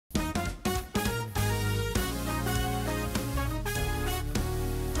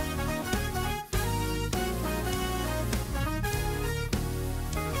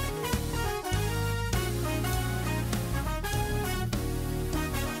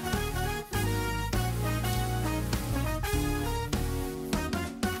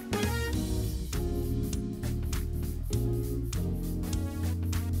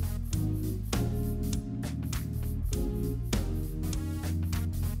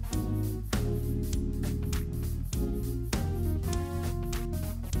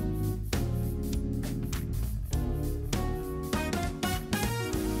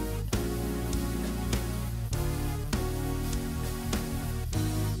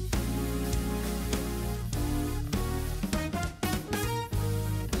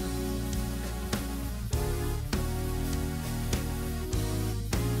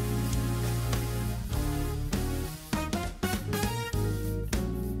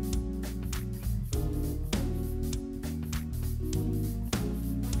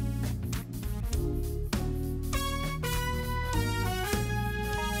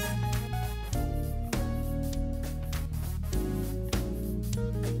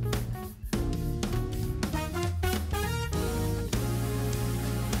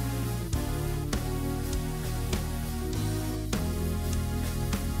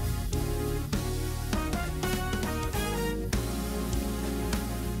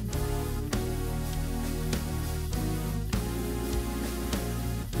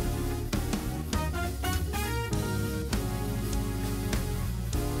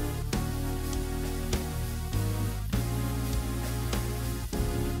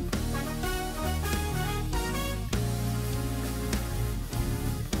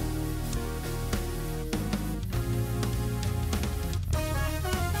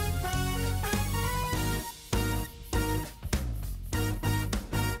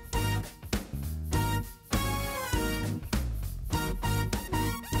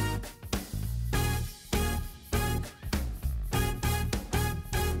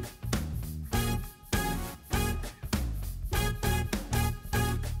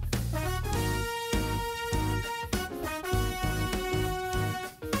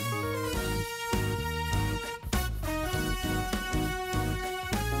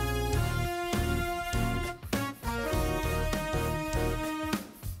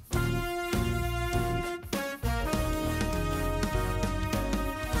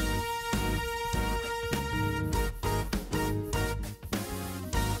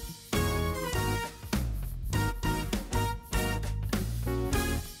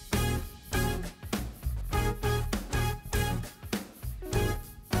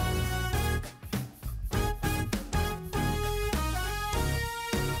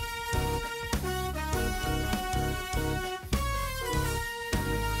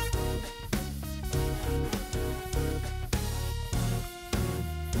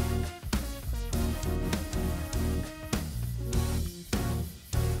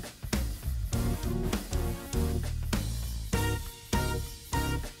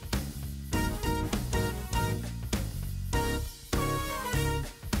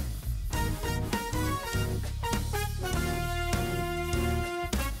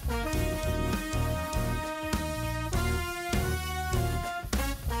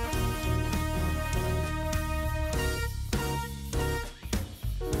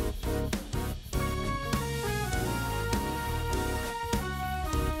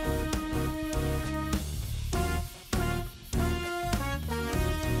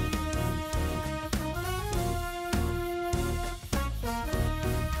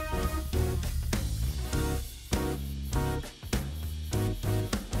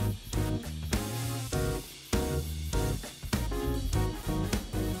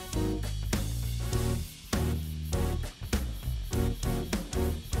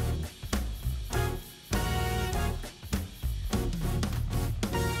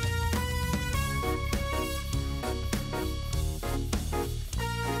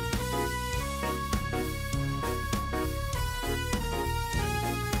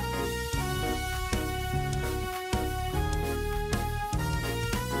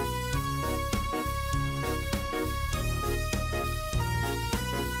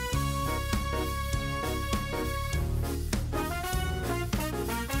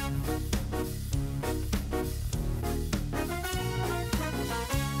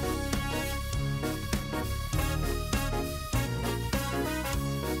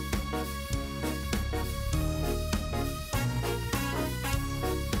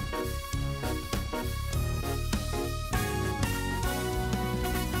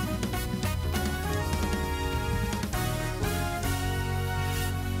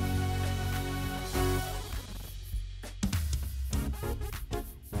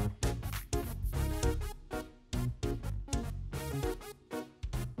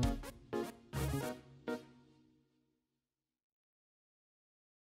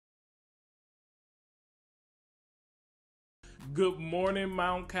Good morning,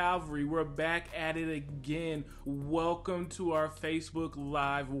 Mount Calvary. We're back at it again. Welcome to our Facebook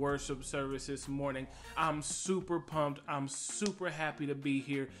Live worship service this morning. I'm super pumped. I'm super happy to be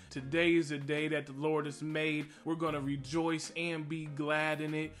here. Today is a day that the Lord has made. We're going to rejoice and be glad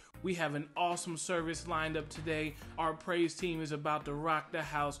in it. We have an awesome service lined up today. Our praise team is about to rock the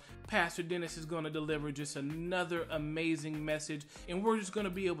house. Pastor Dennis is going to deliver just another amazing message, and we're just going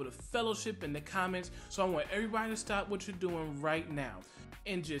to be able to fellowship in the comments. So I want everybody to stop what you're doing right now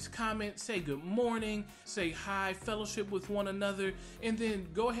and just comment, say good morning, say hi, fellowship with one another, and then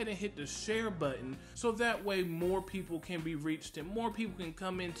go ahead and hit the share button so that way more people can be reached and more people can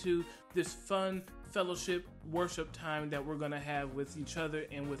come into this fun fellowship worship time that we're going to have with each other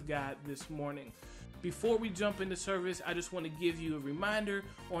and with God this morning. Before we jump into service, I just want to give you a reminder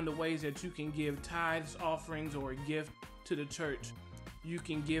on the ways that you can give tithes, offerings, or a gift to the church. You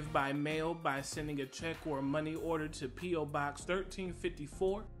can give by mail by sending a check or a money order to P.O. Box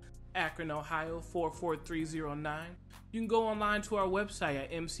 1354, Akron, Ohio 44309. You can go online to our website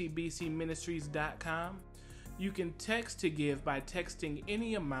at mcbcministries.com. You can text to give by texting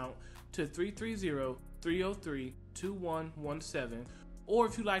any amount to 330-303-2117. Or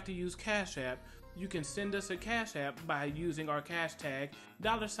if you like to use Cash App, you can send us a Cash App by using our cash tag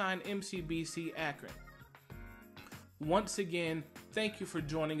 $MCBC Akron. Once again, thank you for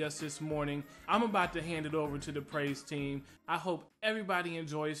joining us this morning. I'm about to hand it over to the praise team. I hope everybody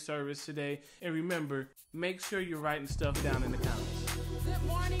enjoys service today. And remember, make sure you're writing stuff down in the comments. Good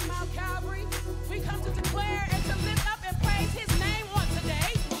morning, Mount Calvary. We come to declare and to lift up and praise his name on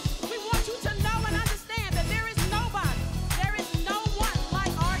today. We want you to know and understand that there is nobody, there is no one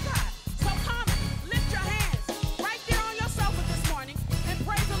like our God. So come, lift your hands right there on your sofa this morning and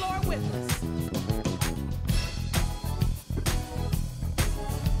praise the Lord with us.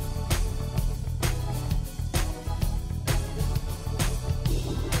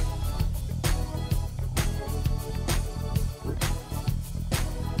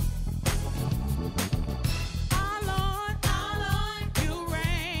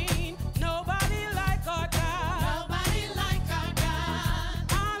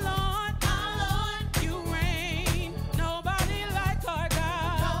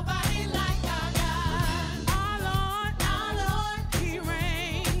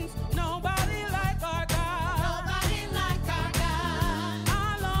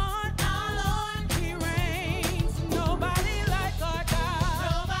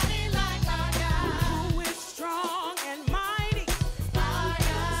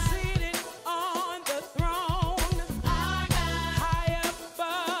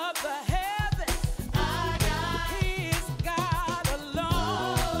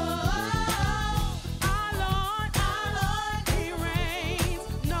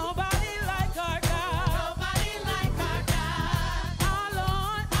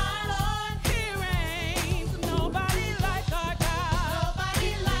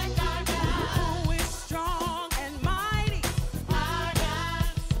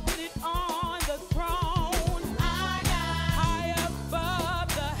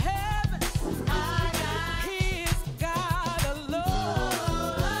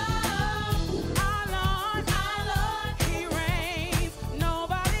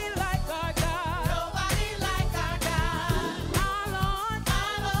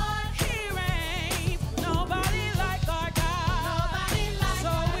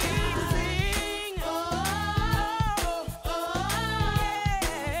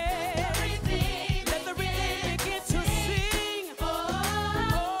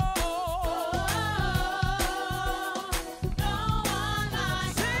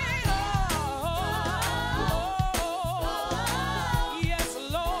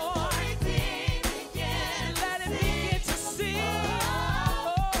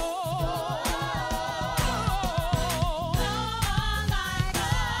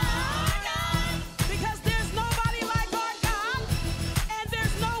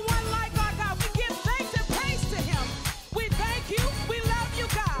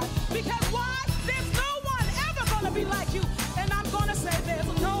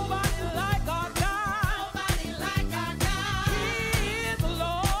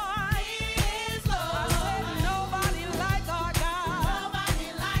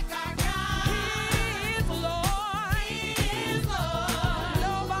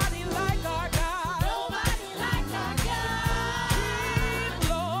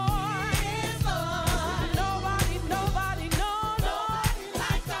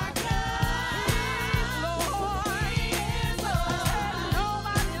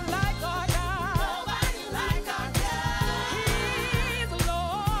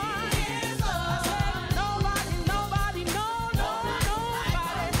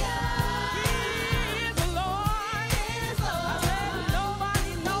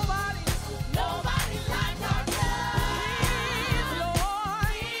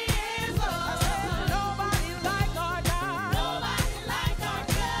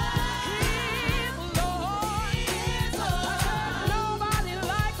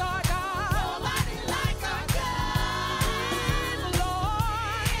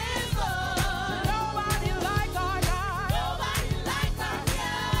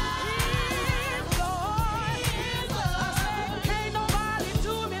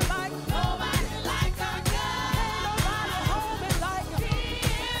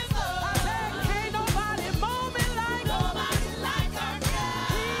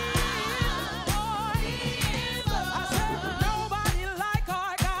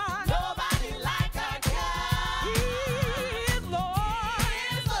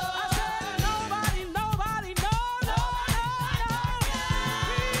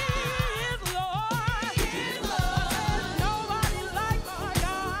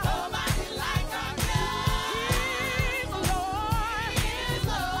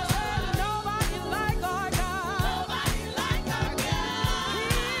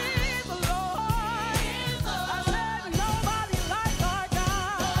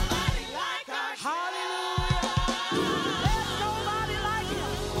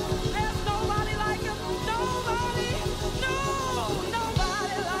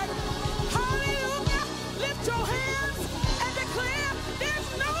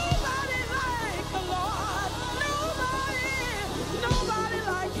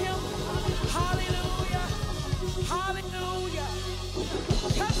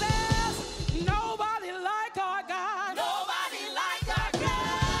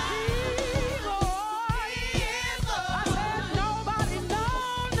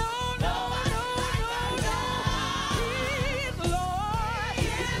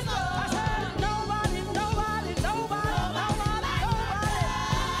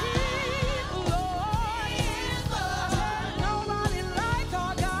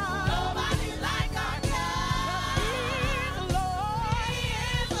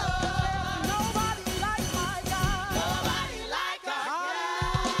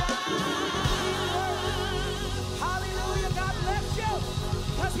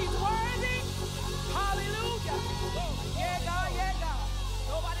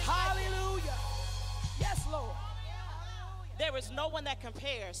 one that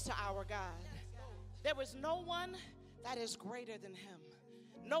compares to our God. There is no one that is greater than him.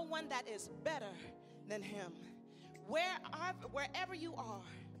 No one that is better than him. Wherever you are,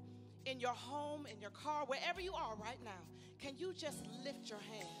 in your home, in your car, wherever you are right now, can you just lift your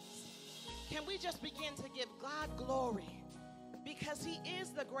hands? Can we just begin to give God glory? Because he is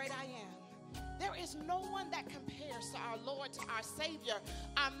the great I am. There is no one that compares to our Lord, to our Savior,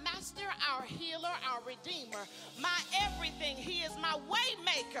 our Master, our Healer, our Redeemer, my everything. He is my way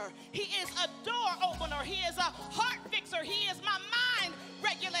maker. He is a door opener. He is a heart fixer. He is my mind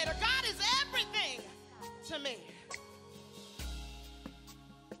regulator. God is everything to me.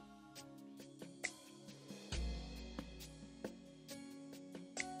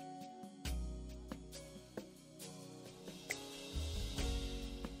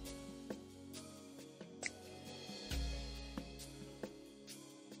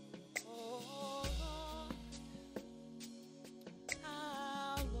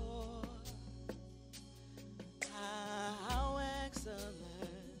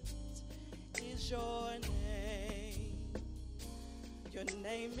 Your name. Your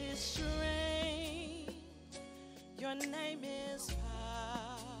name is strength. Your name is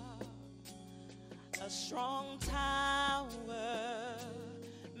power. A strong tower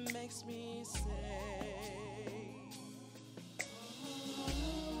makes me safe.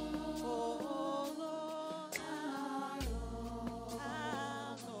 Oh Lord, our Lord,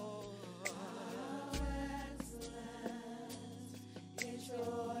 our Lord, how excellent is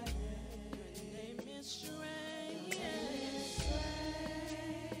your name. Strength.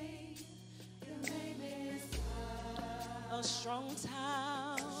 Your name is power. A strong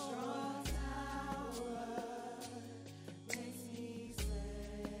tower. Makes me safe.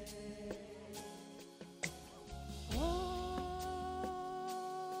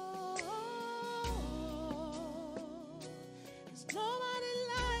 There's nobody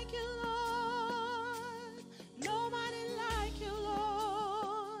like you, Lord. Nobody like you,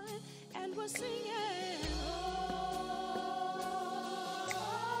 Lord. And we're singing.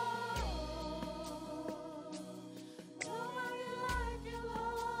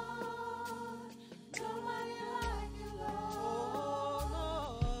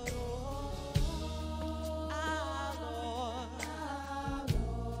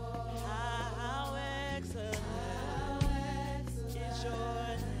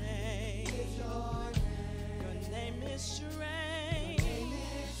 Strength.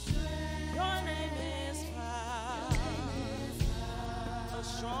 Your name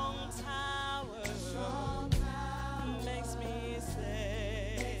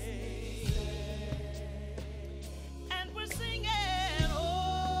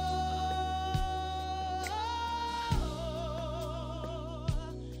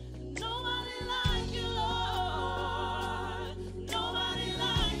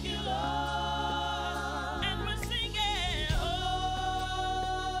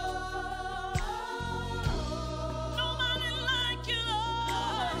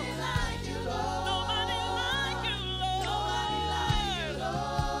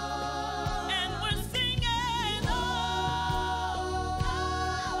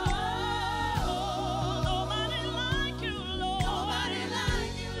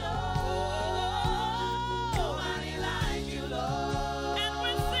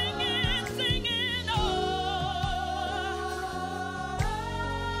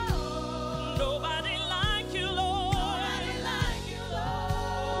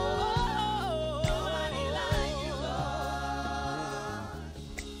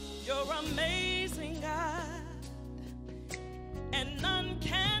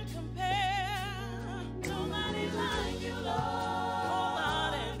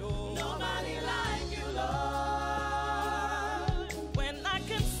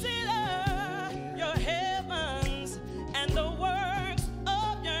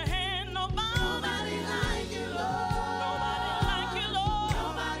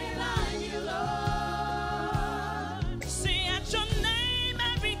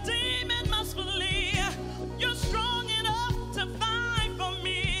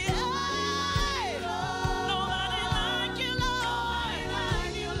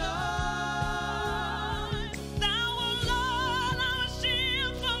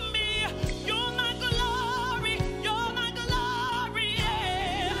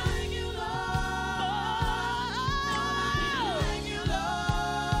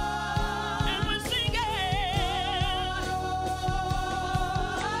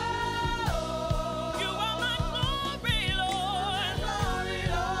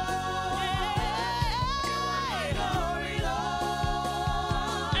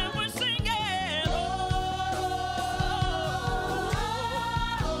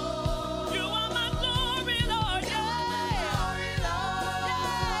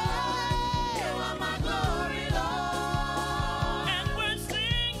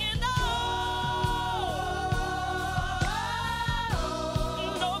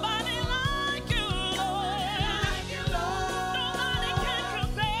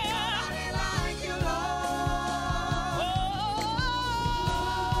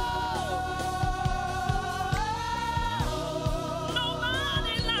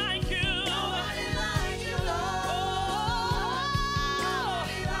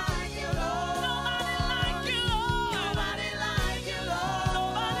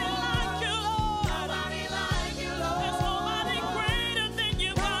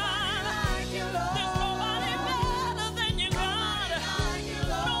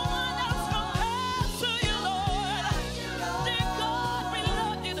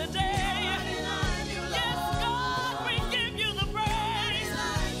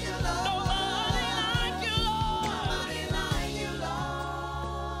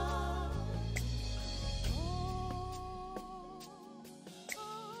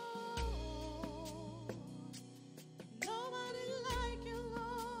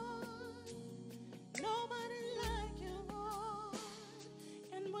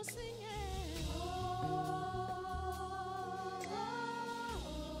were singing.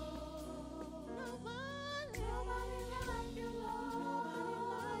 Nobody like you, Lord. Nobody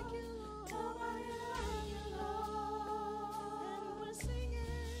like you, Lord. Nobody like you, Lord. And we're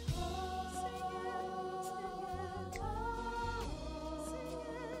singing,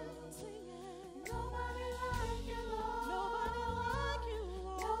 singing. Nobody like you, Lord. Nobody like you,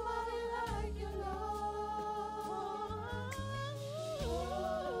 Lord. Nobody like you, Nobody like you,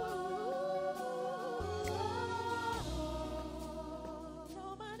 Lord.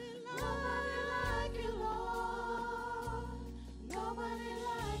 Nobody like you, Lord. Nobody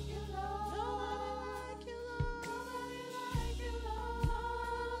like you, Lord. Nobody like you, Lord. Nobody like you, Lord.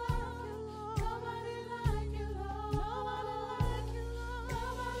 Nobody like you, Lord. Nobody like you, Lord.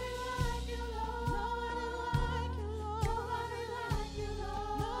 Nobody like you, Lord. Nobody like you,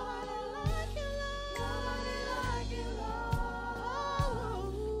 Lord. Nobody like you,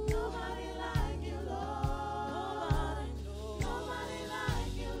 Lord. Nobody like you, Lord. Nobody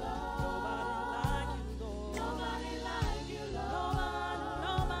like you, Lord. Nobody like you, Lord.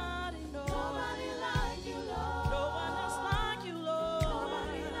 Nobody like you, Lord. No one else like you, Lord.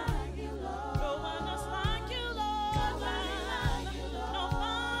 Nobody like you, Lord. No one else like you, Lord. Nobody like you, Lord.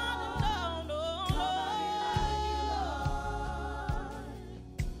 Nobody, no. Nobody like you, Lord.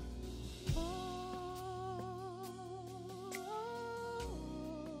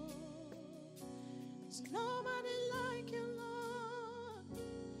 There's nobody like you, Lord.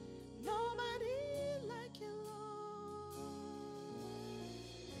 Nobody like you, Lord.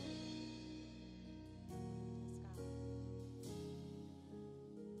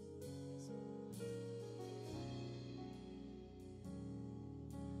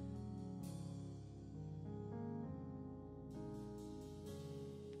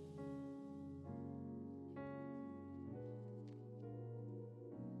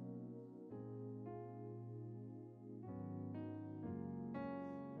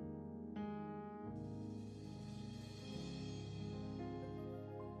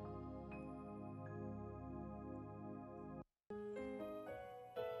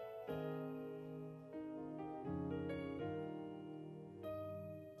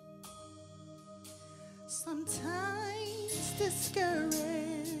 Sometimes discouraged,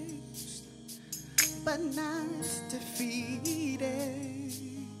 but not defeated.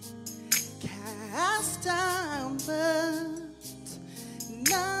 Cast down, but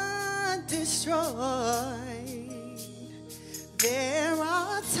not destroyed. There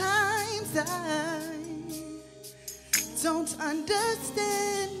are times I don't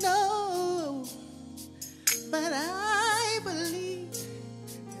understand, no, but I believe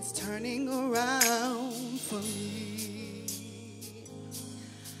it's turning around for me.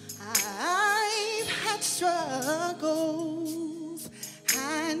 I've had struggles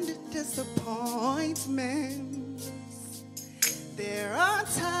and disappointments. There are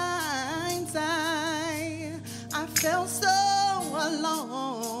times I felt so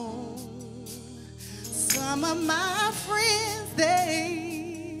alone. Some of my friends,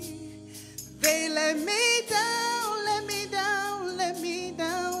 they let me down, let me down, let me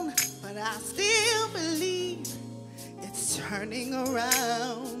down. But I still believe it's turning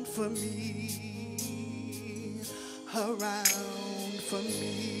around for me, around for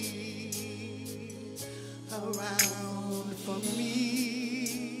me, around for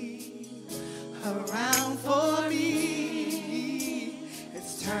me, around for me.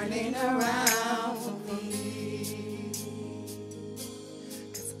 It's turning around for me.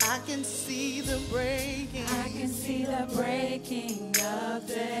 'Cause I can see the breaking. I can see the breaking of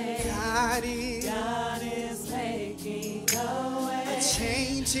day. God is making a way. a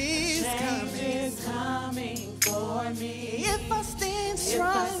change is coming for me. If I stand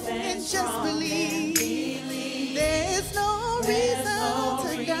strong and just believe, there's no reason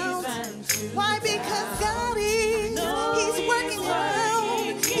to doubt. Why? Because God is, He's working it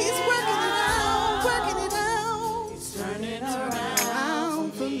out. He's working it out, working it out. He's turning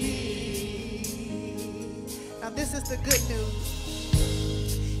Around for me. Now this is the good news.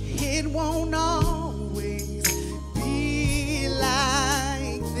 It won't always be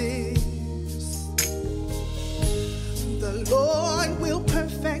like this. The Lord will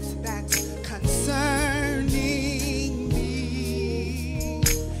perfect that concerning me.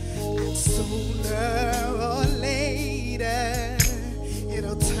 And sooner or later,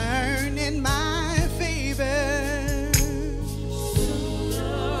 it'll turn in my favor.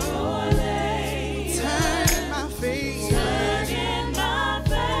 Turn in my favor.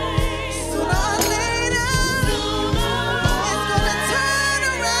 Sooner or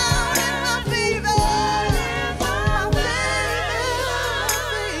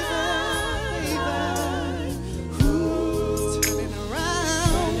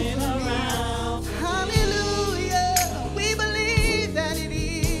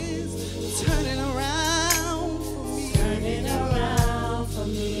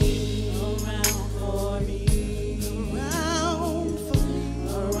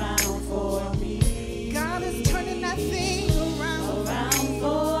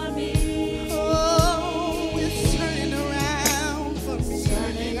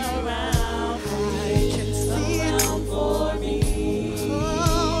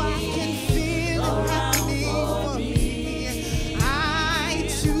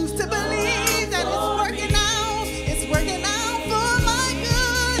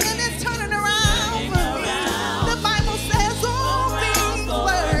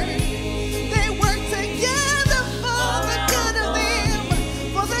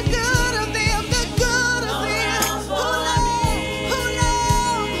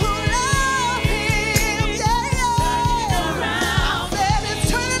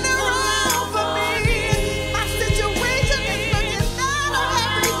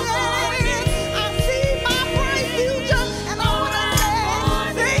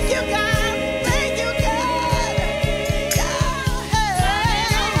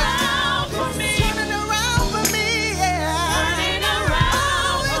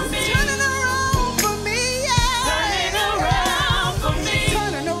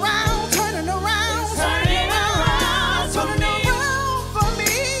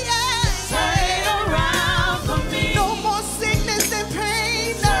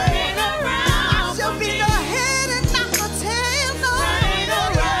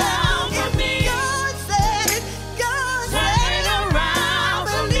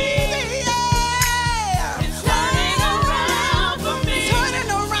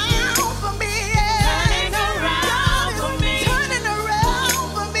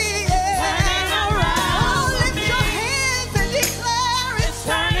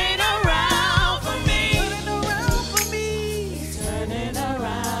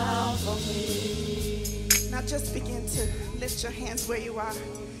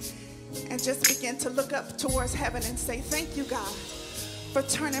are and just begin to look up towards heaven and say, thank you, God, for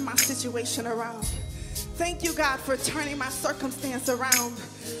turning my situation around. Thank you, God, for turning my circumstance around.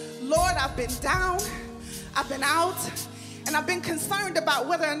 Lord, I've been down, I've been out, and I've been concerned about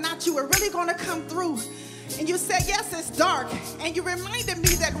whether or not you were really going to come through. And you said, yes, it's dark. And you reminded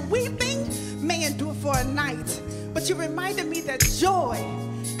me that weeping may endure for a night, but you reminded me that joy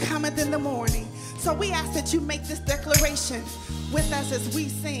cometh in the morning. So we ask that you make this declaration with us as we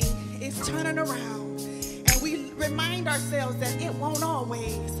sing, it's turning around. And we remind ourselves that it won't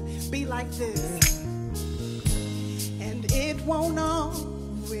always be like this. And it won't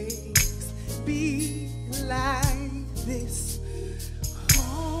always be like this.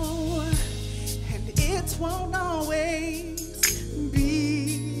 Oh, and it won't always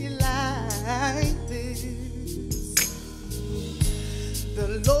be like this. The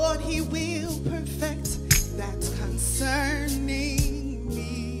Lord, He will perfect that concerning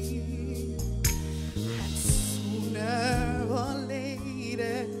me. And sooner or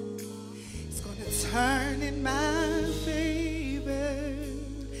later, it's gonna turn in my favor.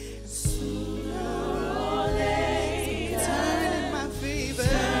 Sooner or later, turn in my favor.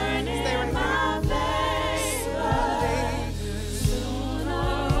 Stay right there. Sooner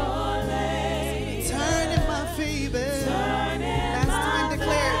or later, turn in my favor. Last time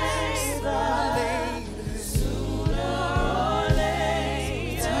declared. Sooner or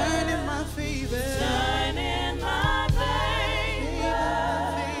later, turn in my favor. Turn in my favor.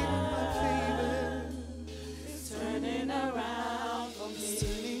 It's turning around for me. It's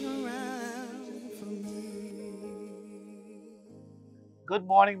turning around for me. Good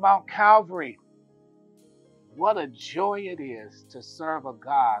morning, Mount Calvary. What a joy it is to serve a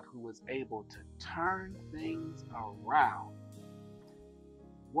God who is able to turn things around.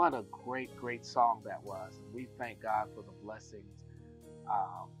 What a great, great song that was. We thank God for the blessings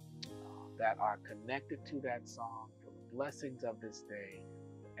that are connected to that song, for the blessings of this day,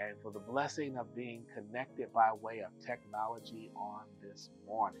 and for the blessing of being connected by way of technology on this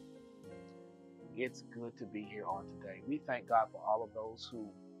morning. It's good to be here on today. We thank God for all of those who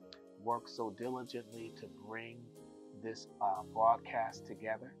work so diligently to bring this broadcast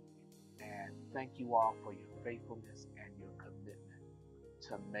together. And thank you all for your faithfulness and your commitment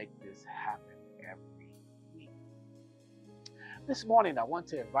to make this happen every week. This morning, I want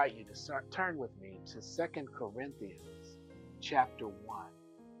to invite you to turn with me to 2 Corinthians chapter 1.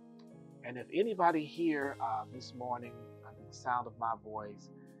 And if anybody here this morning, under the sound of my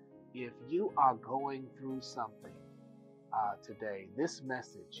voice, if you are going through something today, this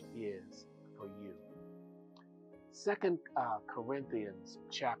message is for you. 2 Corinthians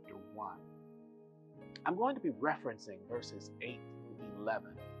chapter 1. I'm going to be referencing verses 8 through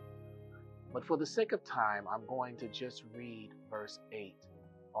 11. But for the sake of time, I'm going to just read verse 8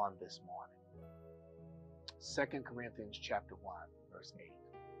 on this morning. 2 Corinthians chapter 1, verse 8.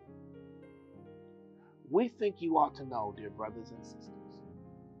 We think you ought to know, dear brothers and sisters,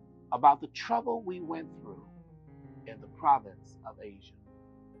 about the trouble we went through in the province of Asia.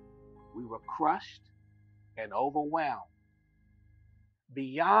 We were crushed and overwhelmed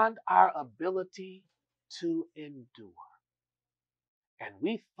beyond our ability to endure. And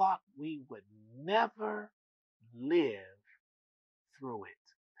we thought we would never live through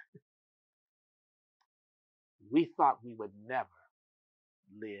it. We thought we would never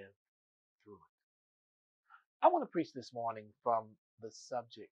live through it. I want to preach this morning from the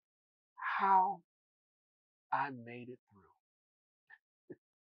subject, how I made it through.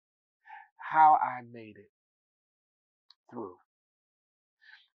 How I made it through.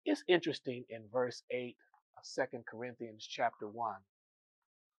 It's interesting in verse 8 of 2 Corinthians chapter 1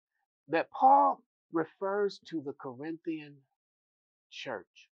 that Paul refers to the Corinthian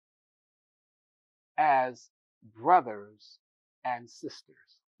church as brothers and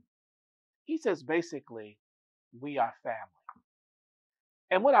sisters. He says basically, we are family.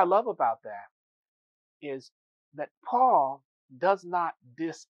 And what I love about that is that Paul does not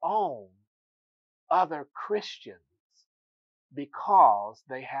disown other Christians because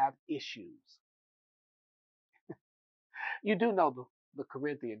they have issues. You do know the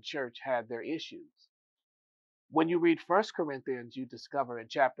Corinthian church had their issues. When you read 1 Corinthians, you discover in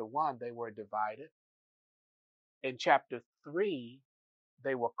chapter 1 they were divided. In chapter 3,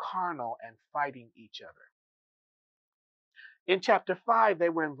 they were carnal and fighting each other. In chapter 5, they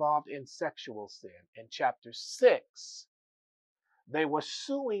were involved in sexual sin. In chapter 6, they were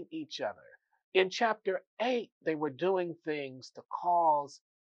suing each other. In chapter 8, they were doing things to cause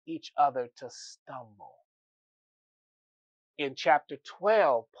each other to stumble. In chapter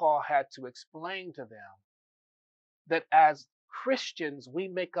 12, Paul had to explain to them that as Christians, we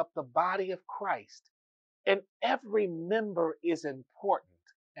make up the body of Christ, and every member is important,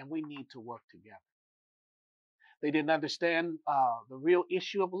 and we need to work together. They didn't understand the real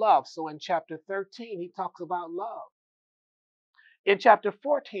issue of love. So in chapter 13, he talks about love. In chapter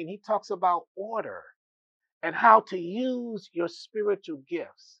 14, he talks about order and how to use your spiritual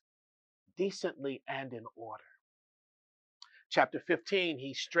gifts decently and in order. Chapter 15,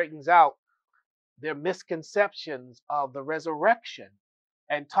 he straightens out their misconceptions of the resurrection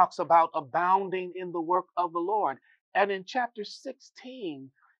and talks about abounding in the work of the Lord. And in chapter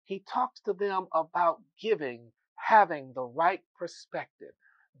 16, he talks to them about giving, having the right perspective.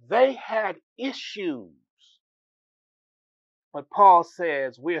 They had issues, but Paul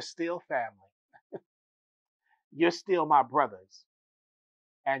says, we're still family. You're still my brothers,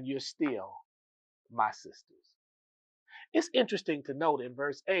 and you're still my sisters. It's interesting to note in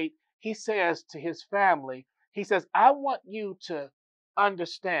verse 8, he says to his family, he says, I want you to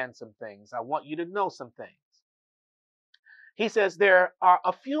understand some things. I want you to know some things. He says, there are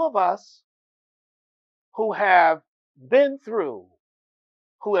a few of us who have been through,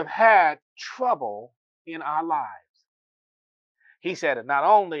 who have had trouble in our lives. He said, and not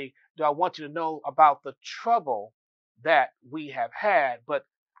only do I want you to know about the trouble that we have had, but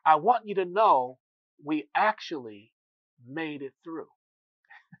I want you to know we actually made it through.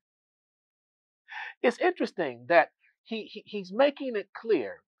 It's interesting that he's making it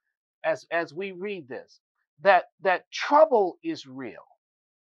clear as we read this that trouble is real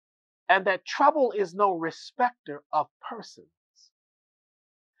and that trouble is no respecter of persons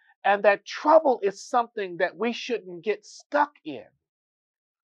and that trouble is something that we shouldn't get stuck in.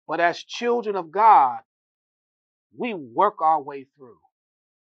 But as children of God, we work our way through.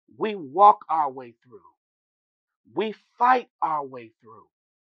 We walk our way through. We fight our way through.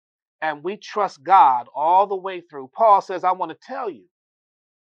 And we trust God all the way through. Paul says, I want to tell you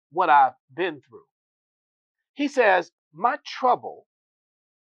what I've been through. He says, my trouble,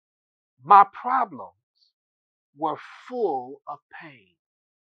 my problems were full of pain.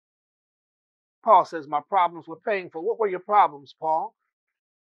 Paul says, my problems were painful. What were your problems, Paul?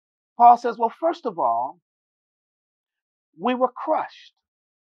 Paul says, well, first of all, we were crushed.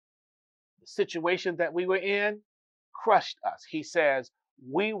 The situation that we were in crushed us. He says,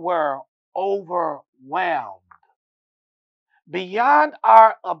 we were overwhelmed beyond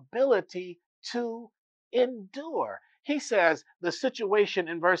our ability to endure. He says the situation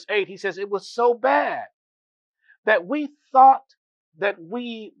in verse 8, he says it was so bad that we thought that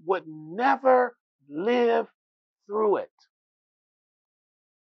we would never live through it.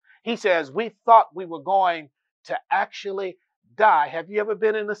 He says we thought we were going to actually die. Have you ever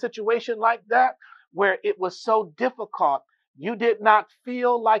been in a situation like that where it was so difficult you did not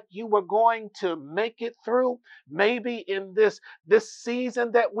feel like you were going to make it through? Maybe in this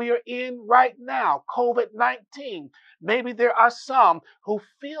season that we are in right now, COVID-19, maybe there are some who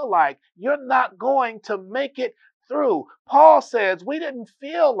feel like you're not going to make it through. Paul says we didn't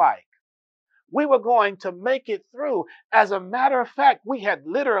feel like we were going to make it through. As a matter of fact, we had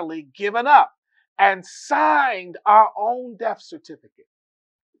literally given up and signed our own death certificate.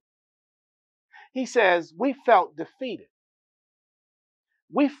 He says we felt defeated.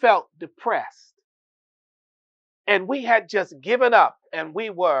 We felt depressed. And we had just given up and we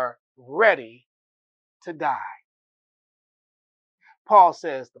were ready to die. Paul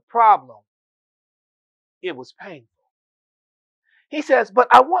says the problem, it was painful. He says, but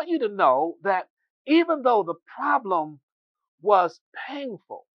I want you to know that even though the problem was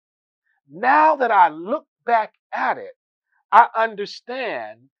painful, now that I look back at it, I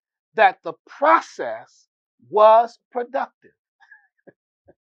understand that the process was productive.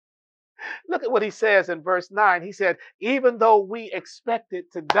 Look at what he says in verse 9. He said, even though we expected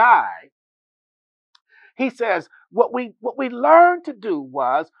to die, he says, what we learned to do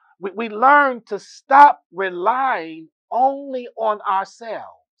was we learned to stop relying only on ourselves.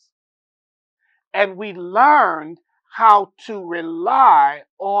 And we learned how to rely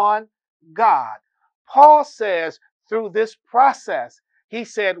on God. Paul says through this process, he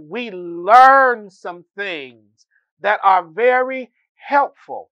said, we learned some things that are very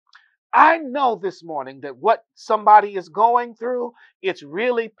helpful. I know this morning that what somebody is going through, it's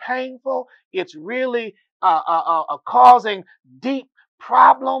really painful. It's really causing deep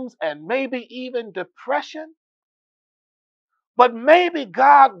problems and maybe even depression. But maybe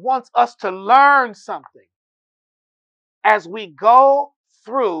God wants us to learn something as we go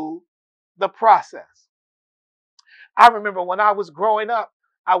through the process. I remember when I was growing up,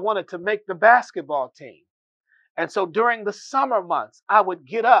 I wanted to make the basketball team. And so during the summer months, I would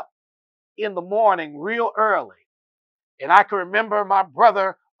get up in the morning real early. And I can remember my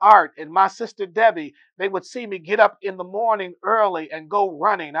brother Art and my sister Debbie, they would see me get up in the morning early and go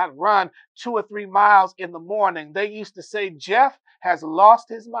running. I'd run 2 or 3 miles in the morning. They used to say, Jeff has lost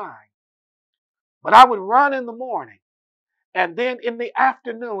his mind. But I would run in the morning. And then in the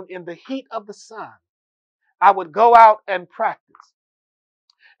afternoon, in the heat of the sun, I would go out and practice.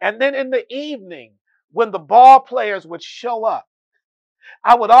 And then in the evening, when the ball players would show up,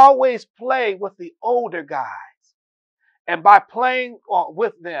 I would always play with the older guys. And by playing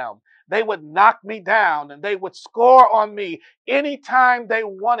with them, they would knock me down and they would score on me anytime they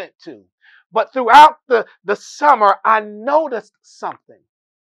wanted to. But throughout the summer, I noticed something.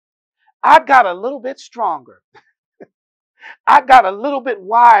 I got a little bit stronger. I got a little bit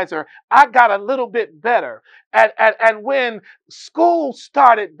wiser. I got a little bit better. And when school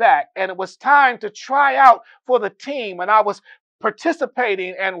started back and it was time to try out for the team, and I was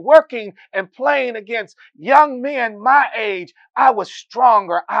participating and working and playing against young men my age, I was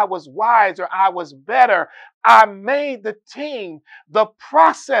stronger, I was wiser, I was better. I made the team. The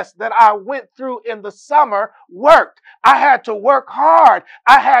process that I went through in the summer worked. I had to work hard.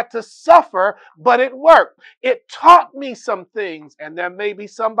 I had to suffer, but it worked. It taught me some things, and there may be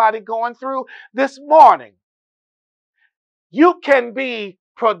somebody going through this morning. You can be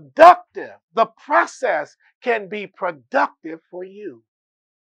productive. The process can be productive for you.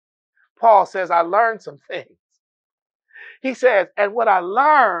 Paul says, I learned some things. He says, and what I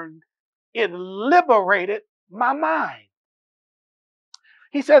learned, it liberated my mind.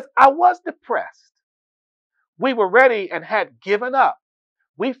 He says, I was depressed. We were ready and had given up.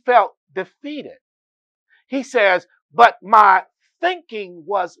 We felt defeated. He says, but my thinking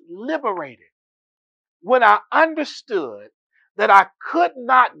was liberated when I understood that I could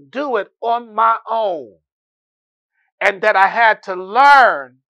not do it on my own and that I had to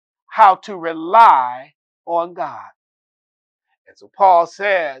learn how to rely on God. And so Paul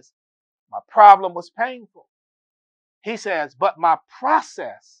says, my problem was painful. He says, but my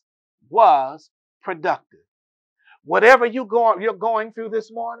process was productive. Whatever you're going through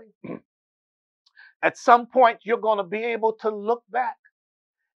this morning, at some point you're going to be able to look back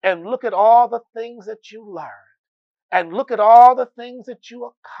and look at all the things that you learned and look at all the things that you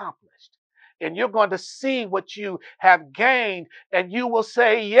accomplished. And you're going to see what you have gained, and you will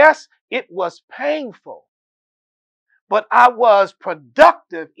say, yes, it was painful, but I was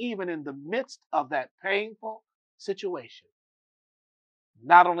productive even in the midst of that painful situation.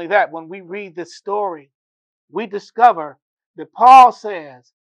 Not only that, when we read this story, we discover that Paul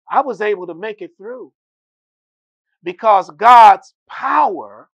says, I was able to make it through because God's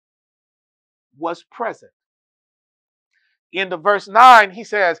power was present. In the verse 9, he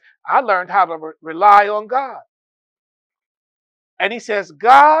says, I learned how to rely on God. And he says,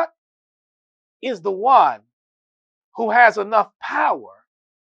 God is the one who has enough power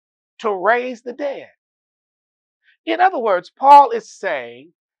to raise the dead. In other words, Paul is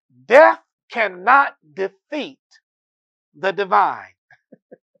saying death cannot defeat the divine.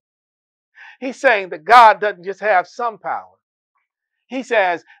 He's saying that God doesn't just have some power. He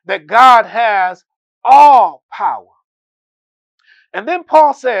says that God has all power. And then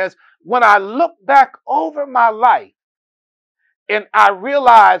Paul says, when I look back over my life and I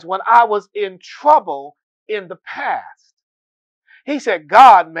realize when I was in trouble in the past, he said,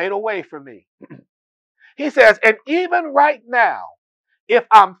 God made a way for me. He says, and even right now, if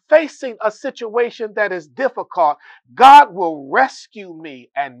I'm facing a situation that is difficult, God will rescue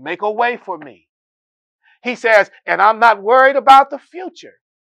me and make a way for me. He says, and I'm not worried about the future.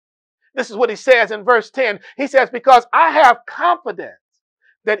 This is what he says in verse 10. He says, because I have confidence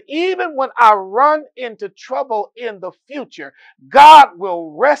that even when I run into trouble in the future, God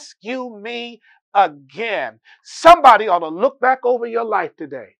will rescue me again. Somebody ought to look back over your life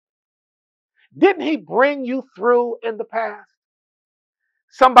today. Didn't he bring you through in the past?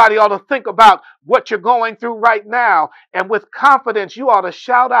 Somebody ought to think about what you're going through right now, and with confidence, you ought to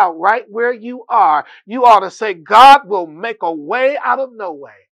shout out right where you are. You ought to say, God will make a way out of no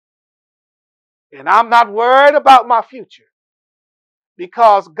way. And I'm not worried about my future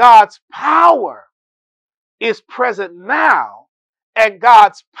because God's power is present now, and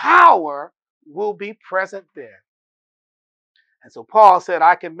God's power will be present then. And so Paul said,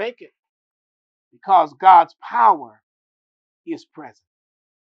 I can make it because God's power is present.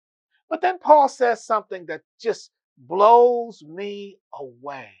 But then Paul says something that just blows me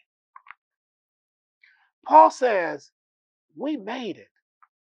away. Paul says, we made it.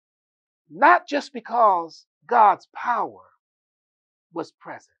 Not just because God's power was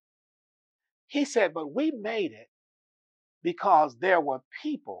present. He said, but we made it because there were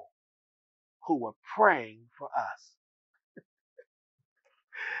people who were praying for us.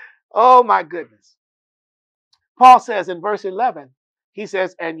 Oh my goodness. Paul says in verse 11, he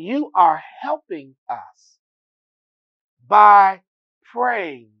says, and you are helping us by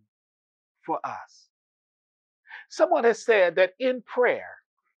praying for us. Someone has said that in prayer,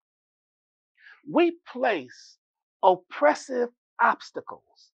 we place oppressive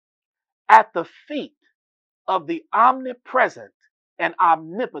obstacles at the feet of the omnipresent and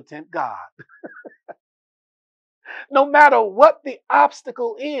omnipotent God. No matter what the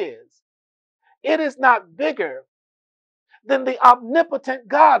obstacle is, it is not bigger than the omnipotent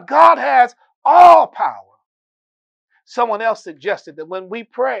God. God has all power. Someone else suggested that when we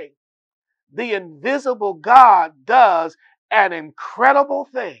pray, the invisible God does an incredible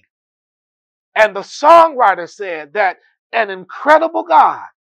thing. And the songwriter said that an incredible God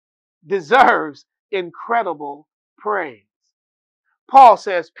deserves incredible praise. Paul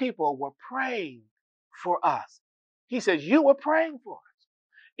says people were praying for us. He says you were praying for us.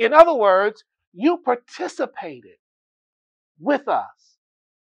 In other words, you participated with us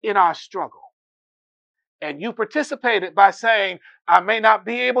in our struggle. And you participated by saying, I may not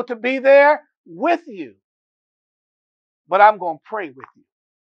be able to be there with you, but I'm going to pray with you.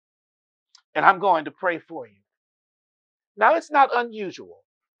 And I'm going to pray for you. Now, it's not unusual.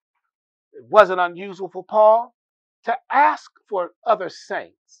 It wasn't unusual for Paul to ask for other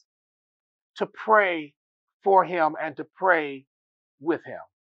saints to pray for him and to pray with him.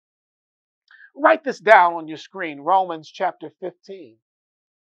 Write this down on your screen, Romans chapter 15,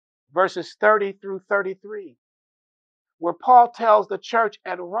 verses 30 through 33, where Paul tells the church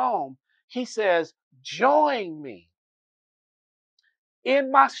at Rome, he says, join me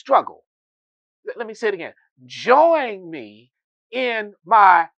in my struggle. Let me say it again. Join me in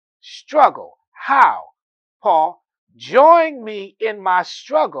my struggle. How, Paul? Join me in my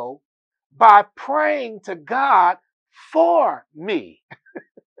struggle by praying to God for me.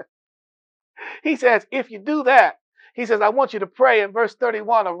 He says, if you do that, he says, I want you to pray in verse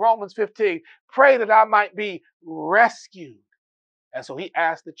 31 of Romans 15, pray that I might be rescued. And so he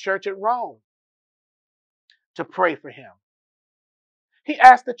asked the church at Rome to pray for him. He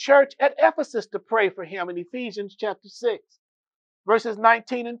asked the church at Ephesus to pray for him in Ephesians chapter 6, verses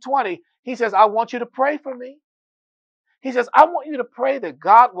 19 and 20. He says, I want you to pray for me. He says, I want you to pray that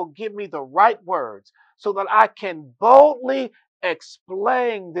God will give me the right words so that I can boldly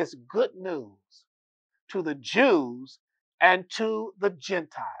explain this good news to the Jews and to the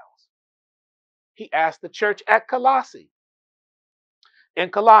Gentiles. He asked the church at Colossae in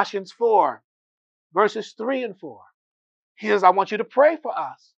Colossians 4, verses 3 and 4. He says, I want you to pray for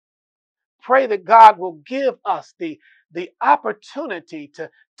us. Pray that God will give us the opportunity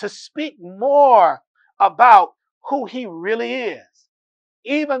to speak more about who he really is.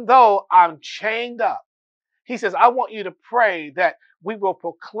 Even though I'm chained up, he says, I want you to pray that we will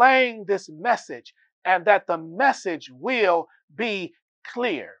proclaim this message and that the message will be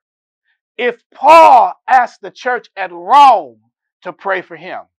clear. If Paul asked the church at Rome to pray for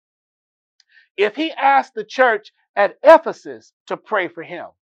him, if he asked the church at Ephesus to pray for him,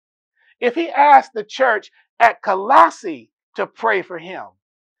 if he asked the church at Colossae to pray for him,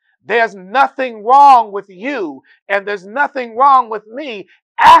 there's nothing wrong with you and there's nothing wrong with me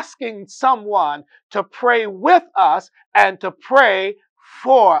asking someone to pray with us and to pray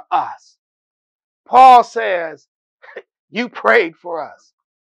for us. Paul says, you prayed for us.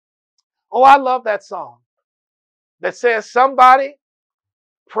 Oh, I love that song that says somebody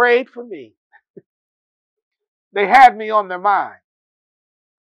prayed for me. They had me on their mind.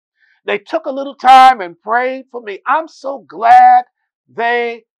 They took a little time and prayed for me. I'm so glad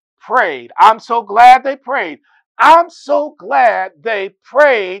they prayed. I'm so glad they prayed. I'm so glad they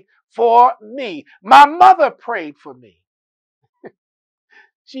prayed for me. My mother prayed for me.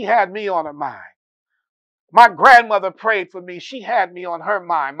 She had me on her mind. My grandmother prayed for me. She had me on her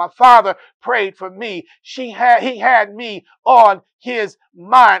mind. My father prayed for me. He had me on his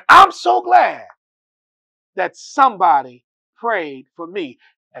mind. I'm so glad that somebody prayed for me.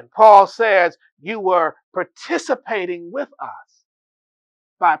 And Paul says you were participating with us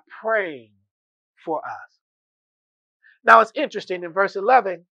by praying for us. Now it's interesting in verse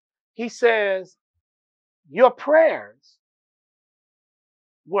 11, he says your prayers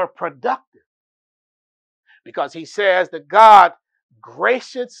were productive because he says that God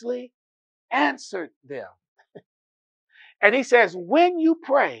graciously answered them. And he says when you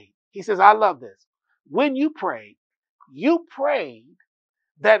prayed, he says, I love this. When you prayed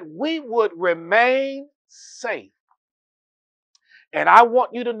that we would remain safe. And I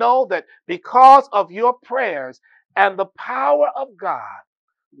want you to know that because of your prayers and the power of God,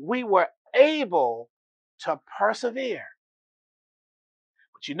 we were able to persevere.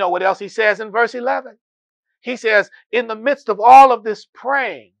 But you know what else he says in verse 11? He says, in the midst of all of this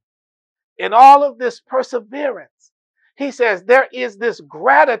praying, in all of this perseverance, he says there is this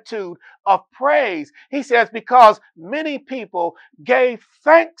gratitude of praise. He says because many people gave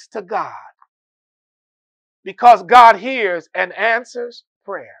thanks to God because God hears and answers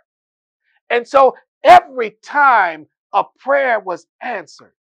prayer. And so every time a prayer was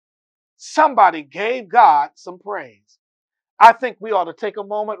answered, somebody gave God some praise. I think we ought to take a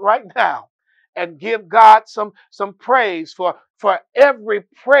moment right now and give God some praise for every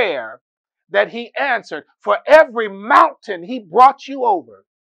prayer that he answered, for every mountain he brought you over,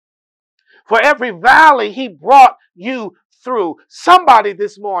 for every valley he brought you through. Somebody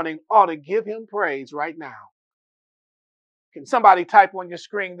this morning ought to give him praise right now. Can somebody type on your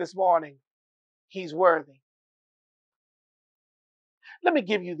screen this morning, he's worthy? Let me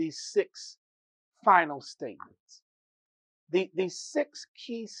give you these 6 final statements. These 6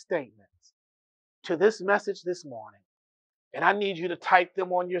 key statements to this message this morning. And I need you to type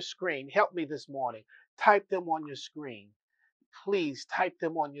them on your screen. Help me this morning. Type them on your screen. Please type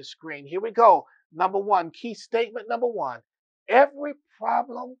them on your screen. Here we go. Number 1, key statement number 1. Every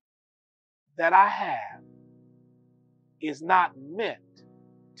problem that I have is not meant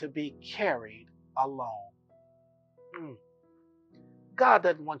to be carried alone. God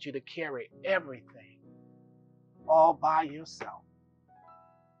doesn't want you to carry everything all by yourself.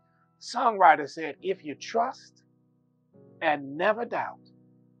 Songwriter said, if you trust and never doubt,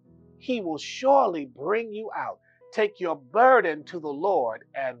 he will surely bring you out. Take your burden to the Lord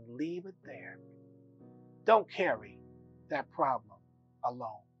and leave it there. Don't carry that problem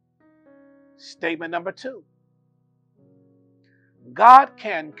alone. Statement number 2. God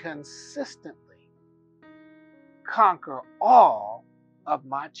can consistently conquer all of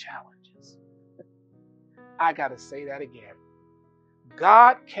my challenges. I got to say that again.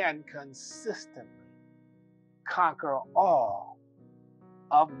 God can consistently conquer all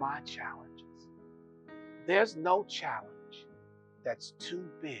of my challenges. There's no challenge that's too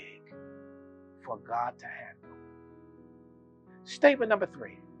big for God to handle. Statement number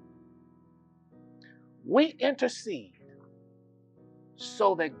 3. We intercede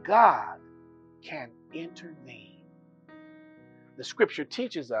so that God can intervene. The scripture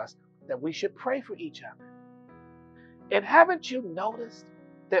teaches us that we should pray for each other. And haven't you noticed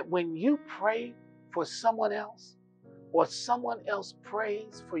that when you pray for someone else or someone else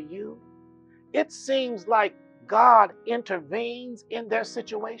prays for you, it seems like God intervenes in their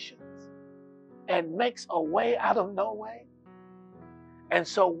situations and makes a way out of no way? And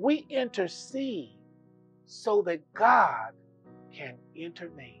so we intercede so that God can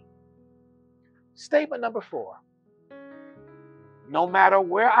intervene. Statement number 4. No matter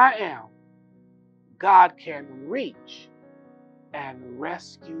where I am, God can reach and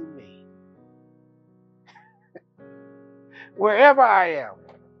rescue me. Wherever I am,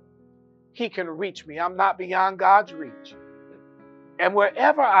 he can reach me. I'm not beyond God's reach. And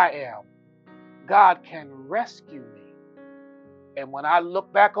wherever I am, God can rescue me. And when I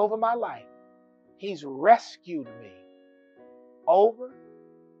look back over my life, he's rescued me over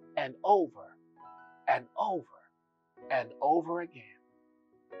and over and over and over again.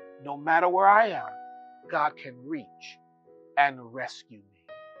 No matter where I am, God can reach and rescue me.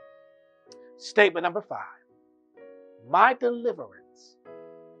 Statement number 5. My deliverance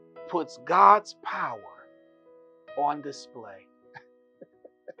puts God's power on display.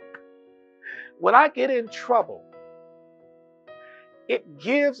 When I get in trouble, it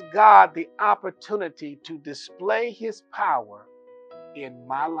gives God the opportunity to display his power in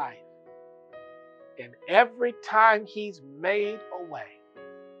my life. And every time he's made a way,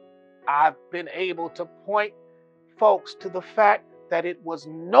 I've been able to point folks to the fact that it was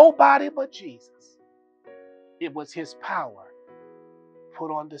nobody but Jesus. It was his power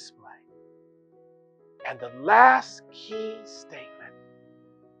put on display. And the last key statement,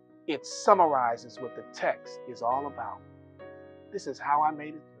 it summarizes what the text is all about. This is how I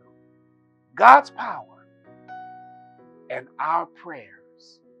made it through. God's power and our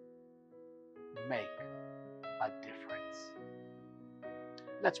prayers make a difference.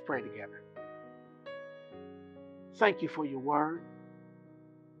 Let's pray together. Thank you for your word.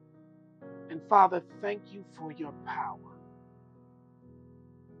 And Father, thank you for your power.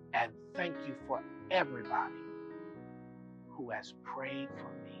 And thank you for everybody who has prayed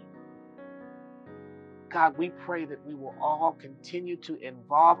for me. God, we pray that we will all continue to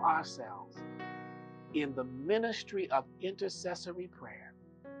involve ourselves in the ministry of intercessory prayer,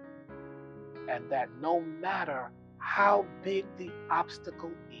 and that no matter how big the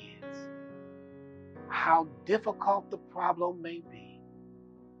obstacle is, how difficult the problem may be,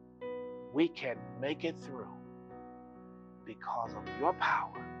 we can make it through because of your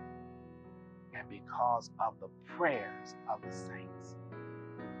power and because of the prayers of the saints.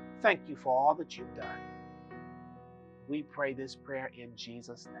 Thank you for all that you've done. We pray this prayer in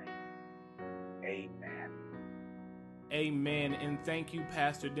Jesus' name. Amen. Amen. And thank you,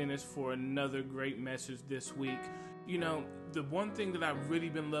 Pastor Dennis, for another great message this week. You know, the one thing that I've really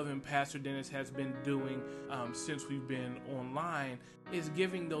been loving Pastor Dennis has been doing since we've been online is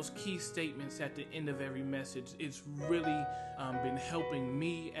giving those key statements at the end of every message. It's really been helping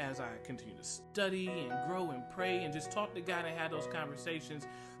me as I continue to study and grow and pray and just talk to God and have those conversations.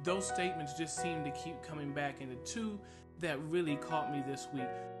 Those statements just seem to keep coming back. And the two that really caught me this week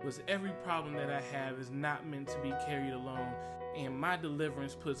was every problem that I have is not meant to be carried alone, and my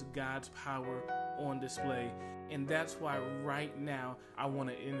deliverance puts God's power on display. And that's why right now I want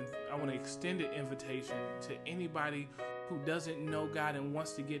to extend an invitation to anybody who doesn't know God and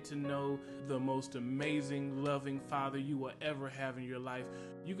wants to get to know the most amazing, loving Father you will ever have in your life.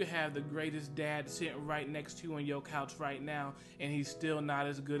 You could have the greatest dad sitting right next to you on your couch right now, and he's still not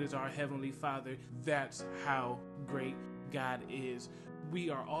as good as our Heavenly Father. That's how great God is. We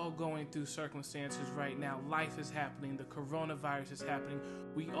are all going through circumstances right now. Life is happening. The coronavirus is happening.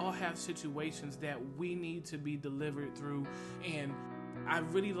 We all have situations that we need to be delivered through. And I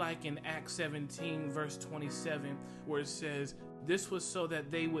really like in Acts 17, verse 27, where it says, "This was so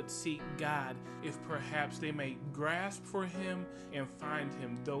that they would seek God, if perhaps they may grasp for him and find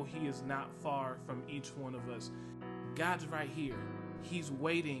him, though he is not far from each one of us." God's right here. He's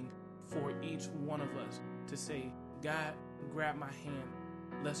waiting for each one of us to say, "God, grab my hand.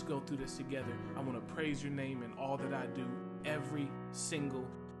 Let's go through this together. I want to praise your name in all that I do every single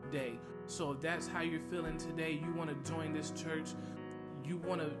day." So if that's how you're feeling today, you want to join this church, you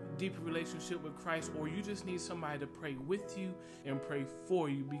want a deeper relationship with Christ, or you just need somebody to pray with you and pray for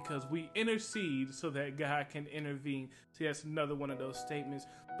you, because we intercede so that God can intervene. See, that's another one of those statements.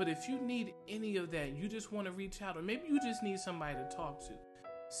 But if you need any of that, you just want to reach out, or maybe you just need somebody to talk to,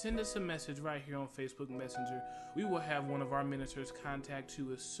 send us a message right here on Facebook Messenger. We will have one of our ministers contact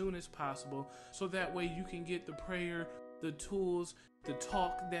you as soon as possible, so that way you can get the prayer, the tools, the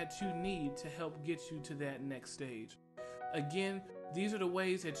talk that you need to help get you to that next stage. Again, these are the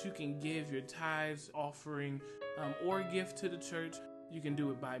ways that you can give your tithes, offering, or gift to the church. You can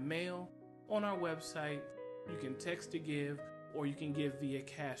do it by mail, on our website, you can text to give, or you can give via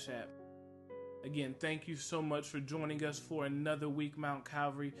Cash App. Again, thank you so much for joining us for another week, Mount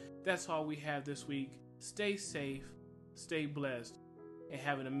Calvary. That's all we have this week. Stay safe, stay blessed, and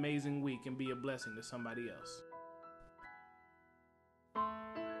have an amazing week and be a blessing to somebody else.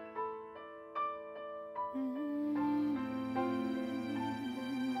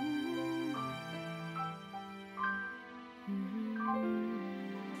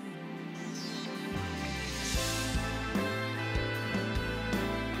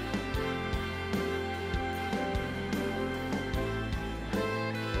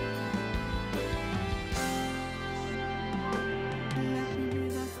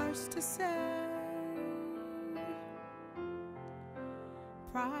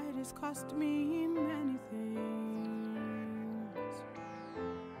 Pride has cost me many things.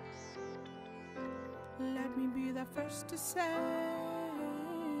 Let me be the first to say,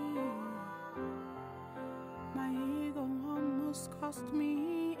 my ego almost cost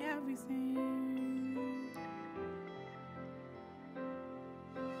me everything.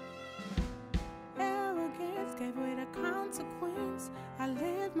 Arrogance gave way to consequence. I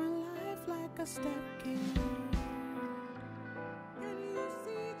lived my life like a stepkid.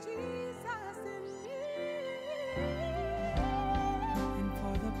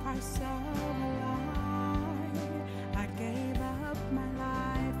 So I gave up my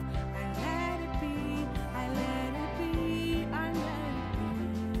life. I let it be, I let it be, I let it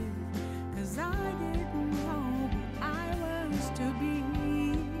be. 'Cause I didn't know who I was to be.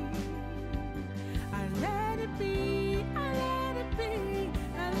 I let it be, I let it be,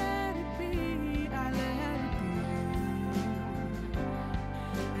 I let it be, I let it be.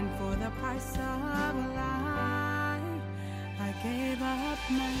 And for the price of a lie, I gave up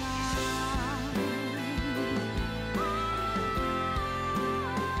my life.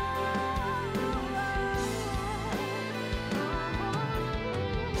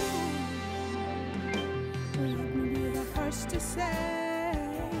 Let me be the first to say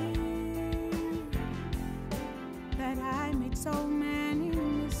that I made so many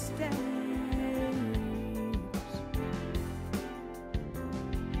mistakes.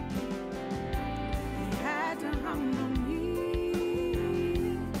 He had to humble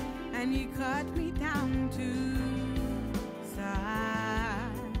me, and he cut me down to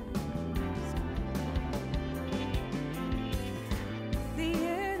size.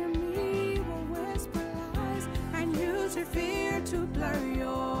 blur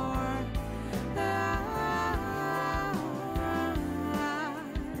your eyes.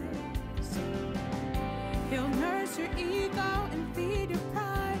 He'll nurse your ego.